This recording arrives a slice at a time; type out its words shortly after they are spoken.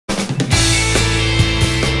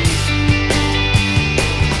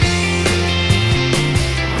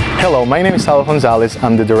Hello, my name is Sal Gonzalez.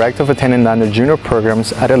 I'm the Director of Attendant Under Junior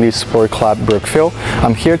Programs at Elite Sport Club Brookfield.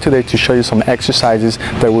 I'm here today to show you some exercises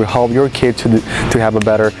that will help your kid to have a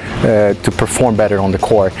better, to perform better on the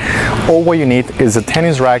court. All what you need is a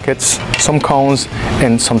tennis rackets, some cones,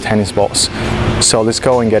 and some tennis balls. So let's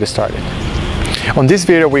go and get it started. On this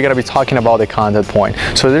video, we're going to be talking about the contact point.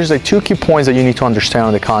 So there's like two key points that you need to understand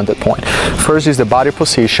on the contact point. First is the body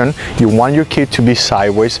position. You want your kid to be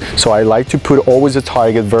sideways. So I like to put always a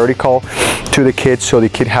target vertical to the kid, so the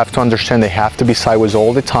kid have to understand they have to be sideways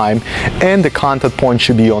all the time, and the contact point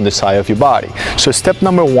should be on the side of your body. So step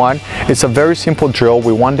number one, it's a very simple drill.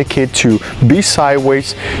 We want the kid to be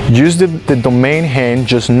sideways, use the domain hand,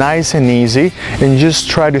 just nice and easy, and just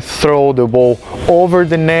try to throw the ball over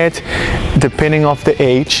the net. Depending on the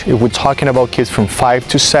age, if we're talking about kids from 5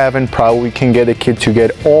 to 7, probably we can get a kid to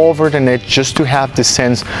get over the net just to have the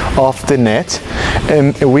sense of the net.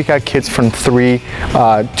 And we got kids from 3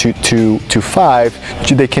 to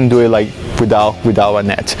 5, they can do it like without a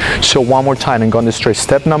net. So one more time, I'm going to stress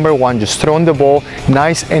step number one, just throwing the ball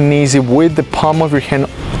nice and easy with the palm of your hand,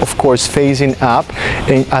 of course, facing up.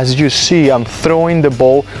 And as you see, I'm throwing the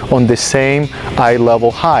ball on the same eye level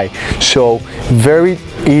high. So very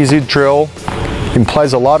easy drill,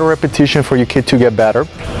 implies a lot of repetition for your kid to get better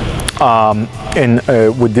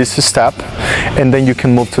with this step. And then you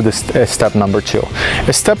can move to the step number two.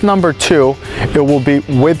 Step number two, it will be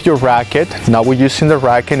with your racket. Now we're using the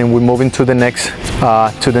racket and we're moving to the next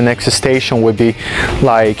station. Would be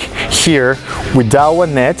like here, without a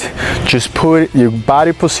net, just put your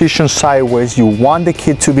body position sideways. You want the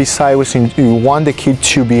kid to be sideways, and you want the kid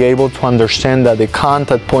to be able to understand that the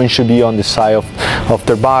contact point should be on the side of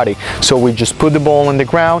their body. So we just put the ball on the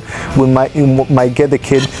ground. You might get the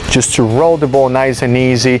kid just to roll the ball nice and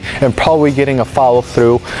easy, and probably getting a follow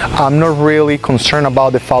through. I'm not really concerned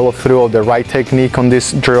about the follow through or the right technique on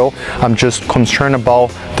this drill. I'm just concerned about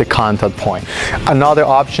the contact point. Another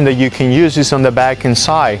option that you can use is on the back and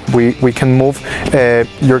side. We can move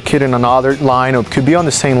your kid in another line, or it could be on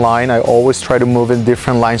the same line. I always try to move in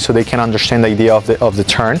different lines so they can understand the idea of the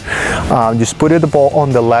turn. Just put the ball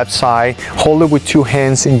on the left side, hold it with two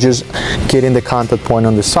hands, and just getting the contact point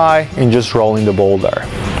on the side and just rolling the ball there.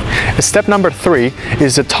 Step number three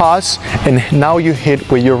is the toss, and now you hit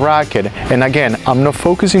with your racket. And again, I'm not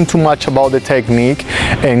focusing too much about the technique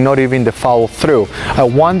and not even the follow through. I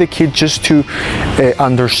want the kid just to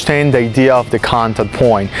understand the idea of the contact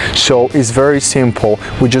point. So it's very simple.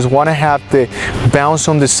 We just want to have the bounce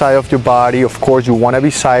on the side of your body. Of course, you want to be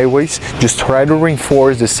sideways. Just try to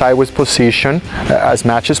reinforce the sideways position as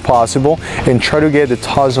much as possible, and try to get the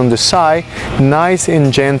toss on the side, nice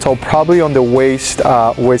and gentle, probably on the waist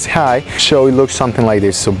high, so it looks something like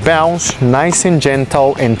this. So bounce, nice and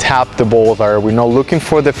gentle, and tap the ball there. We're not looking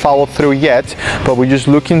for the follow through yet, but we're just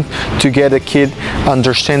looking to get a kid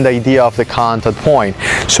understand the idea of the contact point.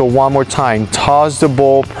 So one more time, toss the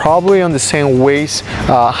ball probably on the same waist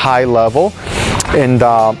high level, and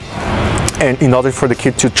in order for the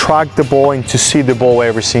kid to track the ball and to see the ball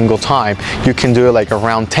every single time, you can do it like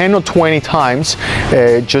around 10 or 20 times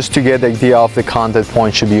just to get the idea of the contact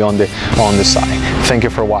point should be on the side. Thank you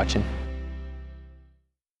for watching.